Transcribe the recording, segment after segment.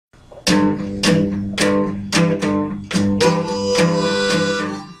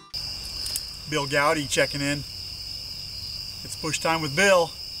Bill Goudy checking in. It's bush time with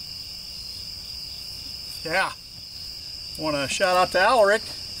Bill. Yeah. Want to shout out to Alaric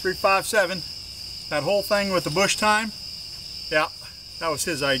 357. That whole thing with the bush time. Yeah, that was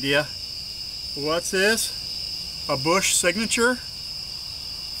his idea. What's this? A Bush signature.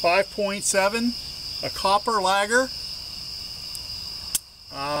 5.7. A copper lager.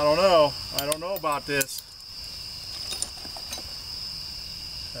 I don't know. I don't know about this.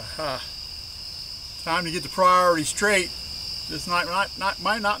 Aha. Time to get the priority straight. This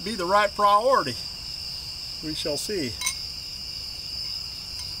might not be the right priority. We shall see.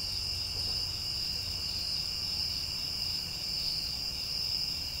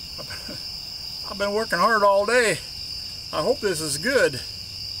 I've been working hard all day. I hope this is good.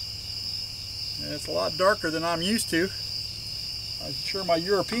 It's a lot darker than I'm used to. I'm sure my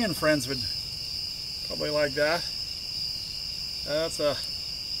European friends would probably like that. That's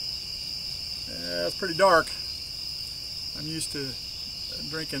pretty dark. I'm used to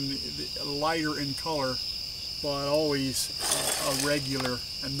drinking lighter in color, but always a regular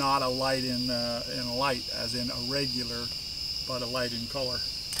and not a light in light, as in a regular, but a light in color.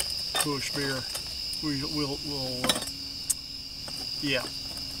 Bush beer. We'll yeah.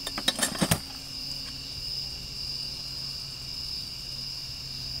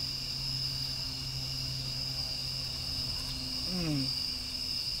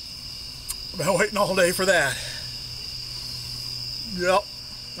 I've been waiting all day for that. Yep,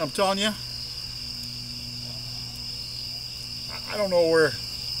 I'm telling you. I don't know where.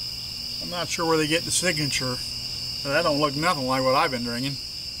 I'm not sure where they get the signature. That don't look nothing like what I've been drinking.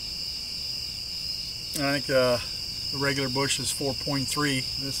 I think the regular Bush is 4.3.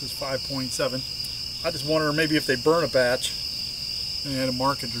 This is 5.7. I just wonder maybe if they burn a batch and they had a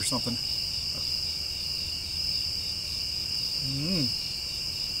market or something.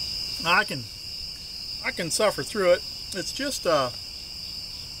 I can suffer through it. It's just I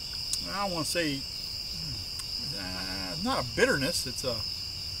don't want to say not a bitterness. It's a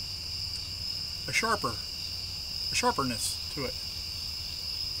sharperness to it.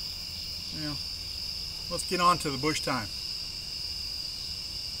 Yeah. Let's get on to the bush time.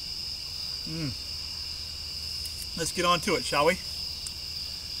 Let's get on to it, shall we?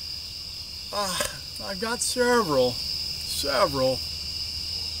 I've got several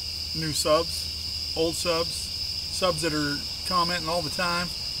new subs, old subs that are commenting all the time,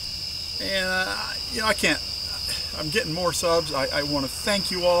 and you know, I'm getting more subs. I want to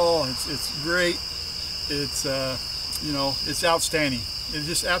thank you all. It's great. It's you know, it's outstanding. It's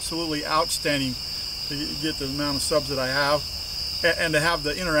just absolutely outstanding to get the amount of subs that I have, and to have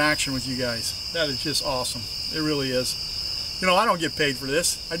the interaction with you guys. That is just awesome. It really is. You know, I don't get paid for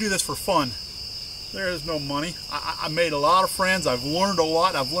this. I do this for fun. There is no money. I made a lot of friends. I've learned a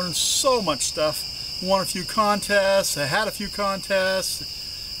lot. I've learned so much stuff. Won a few contests. I had a few contests.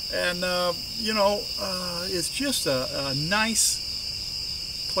 And, you know, it's just a nice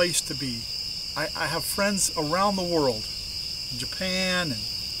place to be. I have friends around the world. Japan and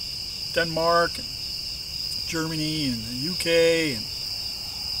Denmark and Germany and the UK and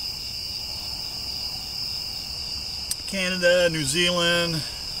Canada, New Zealand,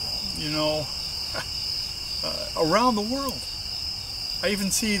 you know, around the world. I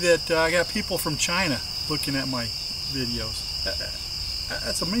even see that I got people from China looking at my videos.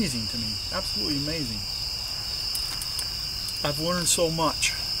 That's amazing to me. Absolutely amazing. I've learned so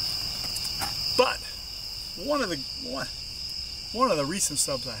much. But one of the recent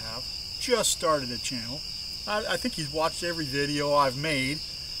subs I have just started a channel. I think he's watched every video I've made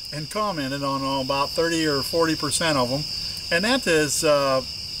and commented on about 30 or 40% of them. And that is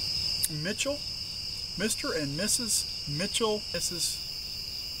Mitchell. Mr. and Mrs.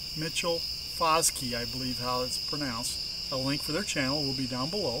 Mitchell, Fosky, I believe how it's pronounced. A link for their channel will be down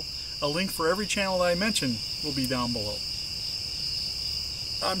below. A link for every channel that I mentioned will be down below.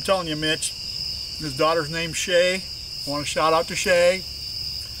 I'm telling you, Mitch, his daughter's name's Shay. I want to shout out to Shay.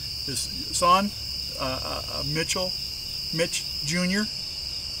 His son, Mitch Jr.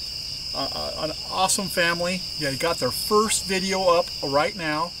 An awesome family. Yeah, got their first video up right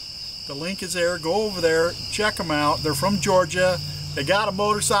now. The link is there. Go over there, check them out. They're from Georgia. They got a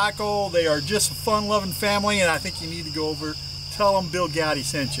motorcycle. They are just a fun-loving family, and I think you need to go over, tell them BillGoudy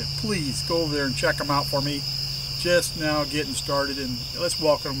sent you. Please go over there and check them out for me. Just now getting started, and let's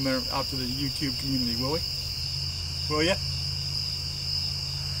welcome them out to the YouTube community, will we? Will ya?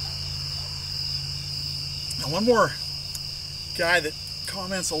 And one more guy that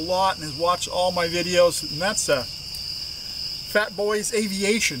comments a lot and has watched all my videos, and that's Fat Boys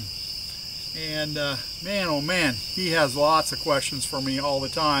Aviation. And man, oh man, he has lots of questions for me all the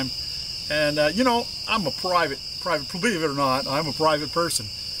time. And you know, I'm a private, believe it or not, I'm a private person.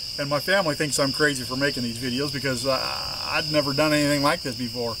 And my family thinks I'm crazy for making these videos because I'd never done anything like this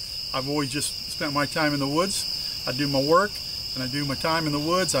before. I've always just spent my time in the woods. I do my work and I do my time in the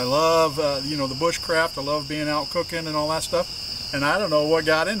woods. I love, you know, the bushcraft. I love being out cooking and all that stuff. And I don't know what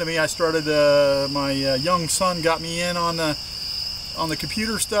got into me. I started, my young son got me in on the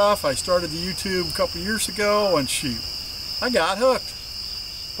computer stuff. I started the YouTube a couple years ago, and shoot, I got hooked.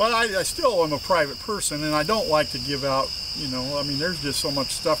 But I still am a private person, and I don't like to give out, you know, I mean, there's just so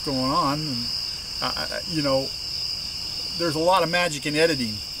much stuff going on, and you know, there's a lot of magic in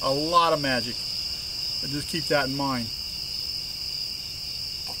editing, a lot of magic. And just keep that in mind.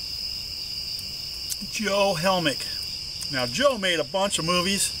 Joe Helmick. Now, Joe made a bunch of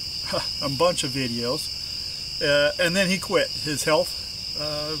movies, a bunch of videos, and then he quit. His health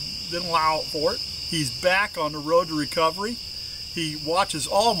didn't allow for it. He's back on the road to recovery. He watches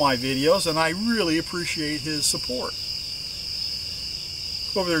all my videos, and I really appreciate his support.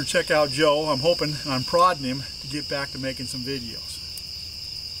 Go over there and check out Joe. I'm hoping and I'm prodding him to get back to making some videos.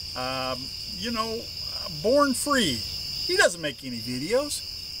 You know, Born Free. He doesn't make any videos,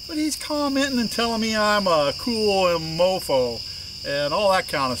 but he's commenting and telling me I'm a cool mofo and all that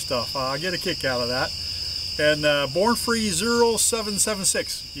kind of stuff. I get a kick out of that. And Born Free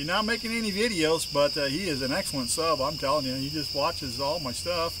 0776. He's not making any videos, but he is an excellent sub. I'm telling you, he just watches all my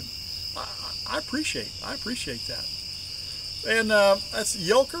stuff, and I appreciate that. And that's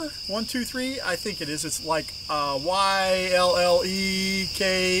Yelker 123. I think it is. It's like YLLEKR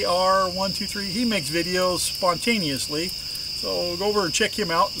 123. He makes videos spontaneously, so go over and check him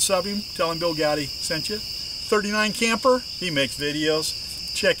out and sub him. Tell him BillGoudy sent you. 39 Camper. He makes videos.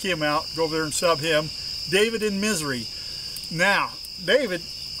 Check him out. Go over there and sub him. David in Misery. Now, David,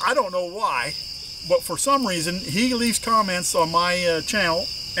 I don't know why, but for some reason he leaves comments on my channel,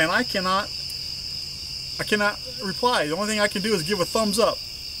 and I cannot reply. The only thing I can do is give a thumbs up.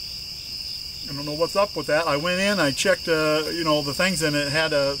 I don't know what's up with that. I went in, I checked, you know, the things, and it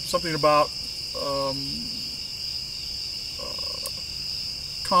had something about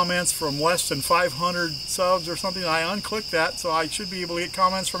comments from less than 500 subs or something. I unclicked that, so I should be able to get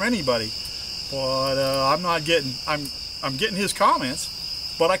comments from anybody. But I'm not getting. I'm getting his comments,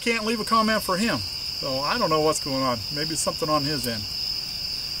 but I can't leave a comment for him. So I don't know what's going on. Maybe it's something on his end.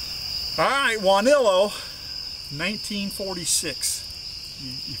 All right, Juanillo, 1946.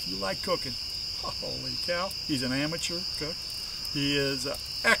 If you like cooking, holy cow, he's an amateur cook. He is an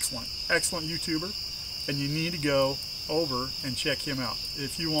excellent YouTuber, and you need to go over and check him out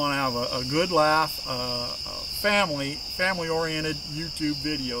if you want to have a good laugh, family-oriented YouTube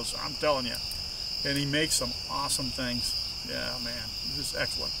videos. I'm telling you. And he makes some awesome things. Yeah, man, just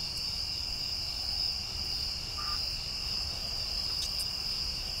excellent.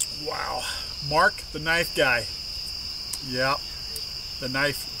 Wow, Mark the Knife Guy. Yeah, the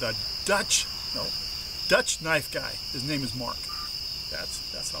Dutch Knife Guy. His name is Mark.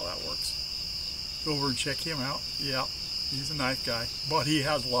 That's how that works. Go over and check him out. Yeah, he's a knife guy, but he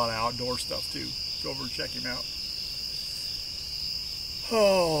has a lot of outdoor stuff too. Go over and check him out.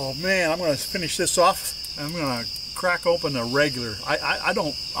 Oh man, I'm going to finish this off. I'm going to crack open a regular.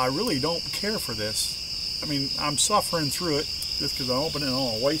 I really don't care for this. I mean, I'm suffering through it just because I open it and I don't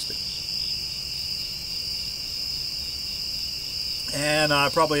want to waste it. And I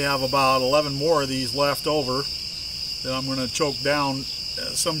probably have about 11 more of these left over that I'm going to choke down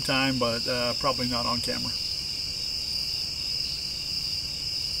sometime, but probably not on camera.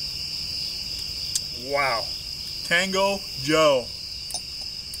 Wow. Tango Joe.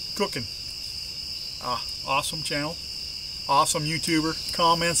 Cooking. Awesome channel. Awesome YouTuber.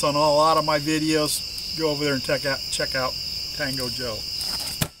 Comments on a lot of my videos. Go over there and check out Tango Joe.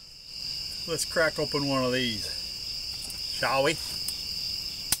 Let's crack open one of these, shall we?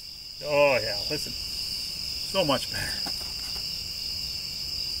 Oh yeah, listen. So much better.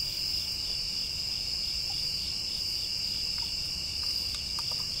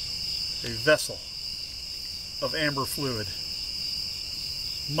 A vessel of amber fluid.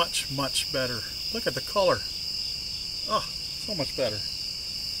 Much better. Look at the color. Oh, so much better.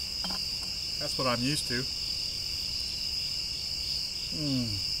 That's what I'm used to.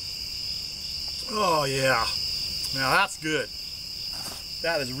 Oh yeah. Now that's good.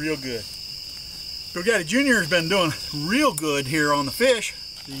 That is real good. BillGoudy Jr. has been doing real good here on the fish.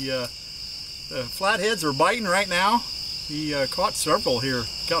 The flatheads are biting right now. He caught several here.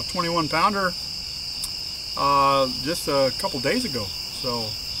 Got a 21 pounder just a couple days ago. So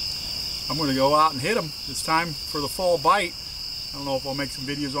I'm going to go out and hit them. It's time for the fall bite. I don't know if I'll make some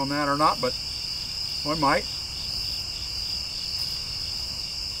videos on that or not, but I might.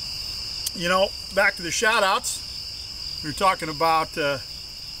 You know, back to the shout outs. We were talking about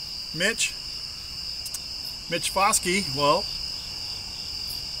Mitch Foskey. Well,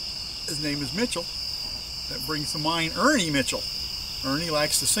 his name is Mitchell. That brings to mind Ernie Mitchell. Ernie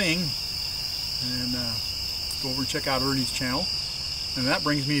likes to sing, and go over and check out Ernie's channel. And that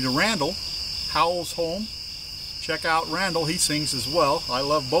brings me to Randall, Howell's Home. Check out Randall, he sings as well. I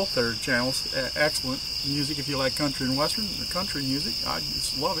love both their channels. Excellent music if you like country and western, or country music. I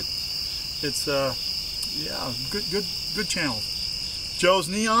just love it. It's yeah, good channel. Joe's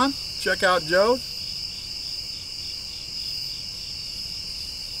Neon, check out Joe.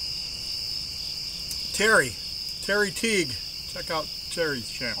 Terry Teague, check out Terry's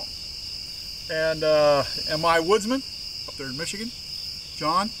channel. And M.I. Woodsman up there in Michigan,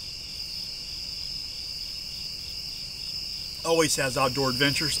 John, always has outdoor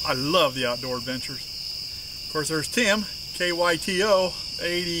adventures. I love the outdoor adventures. Of course, there's Tim, KYTO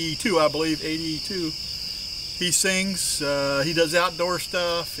 82, I believe, 82. He sings, he does outdoor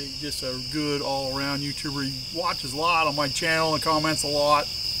stuff. He's just a good all-around YouTuber. He watches a lot on my channel and comments a lot.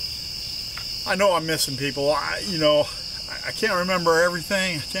 I know I'm missing people. You know, I can't remember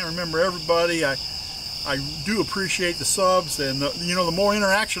everything. I can't remember everybody. I do appreciate the subs, and you know, the more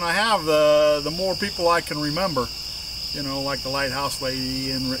interaction I have, the more people I can remember. You know, like the Lighthouse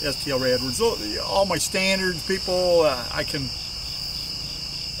Lady and STL Ray Edwards, all my standards people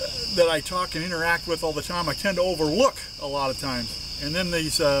that I talk and interact with all the time, I tend to overlook a lot of times. And then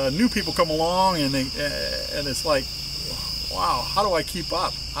these new people come along, and it's like, wow, how do I keep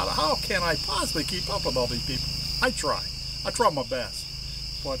up? How can I possibly keep up with all these people? I try my best.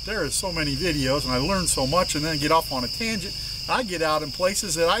 But there is so many videos, and I learn so much, and then get off on a tangent. I get out in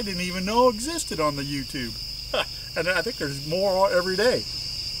places that I didn't even know existed on the YouTube. And I think there's more every day.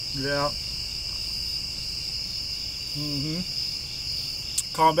 Yeah.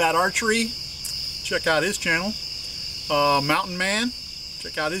 Combat Archery, check out his channel. Mountain Man,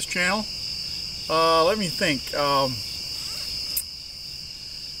 check out his channel. Let me think.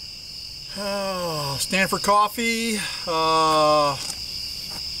 Stanford Coffee.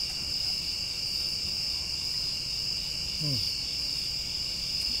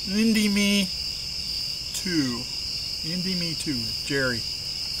 Indie Me 2. Indie Me 2, Jerry.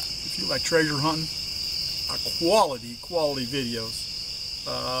 If you like treasure hunting, quality videos.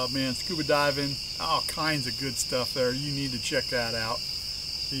 Man, scuba diving, all kinds of good stuff there. You need to check that out.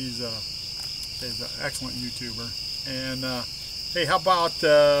 He's an excellent YouTuber. And hey, how about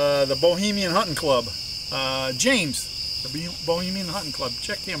the Bohemian Hunting Club? James, the Bohemian Hunting Club.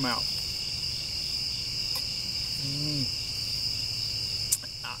 Check him out.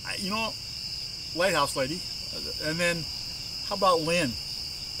 You know, Lighthouse Lady. And then, how about Lynn,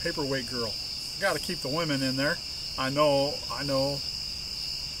 Paperweight Girl? Got to keep the women in there. I know.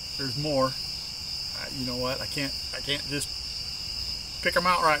 There's more. You know what? I can't just pick them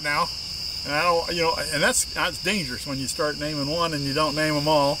out right now. And I don't, you know, and that's dangerous when you start naming one and you don't name them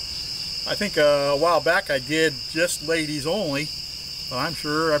all. I think a while back I did just ladies only, but I'm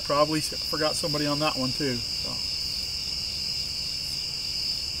sure I probably forgot somebody on that one too. So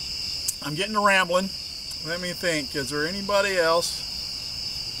I'm getting to rambling. Let me think. Is there anybody else?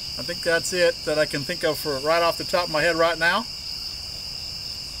 I think that's it that I can think of for right off the top of my head right now.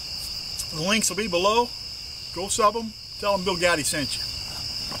 The links will be below. Go sub them. Tell them BillGoudy sent you.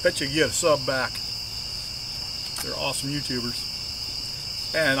 I bet you get a sub back. They're awesome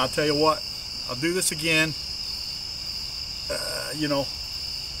YouTubers. And I'll tell you what, I'll do this again. You know.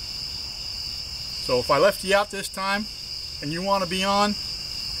 So if I left you out this time and you want to be on,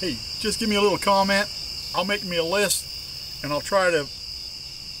 hey, just give me a little comment. I'll make me a list and I'll try to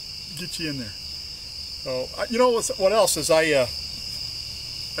get you in there. So you know what else is I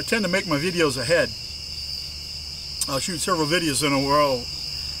tend to make my videos ahead. I'll shoot several videos in a row,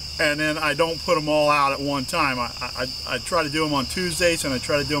 and then I don't put them all out at one time. I try to do them on Tuesdays and I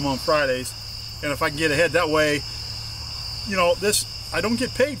try to do them on Fridays, and if I can get ahead that way, you know, I don't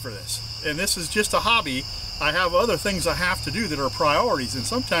get paid for this, and this is just a hobby. I have other things I have to do that are priorities, and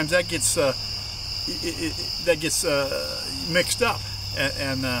sometimes that gets mixed up,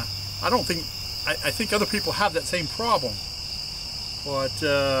 and I don't think I think other people have that same problem, but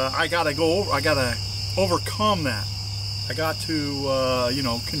I gotta overcome that. I got to you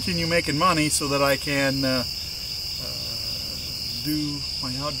know, continue making money so that I can do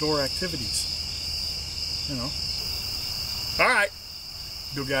my outdoor activities, you know. All right,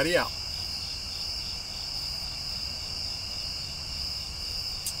 BillGoudy out.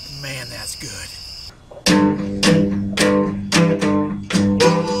 Man, that's good.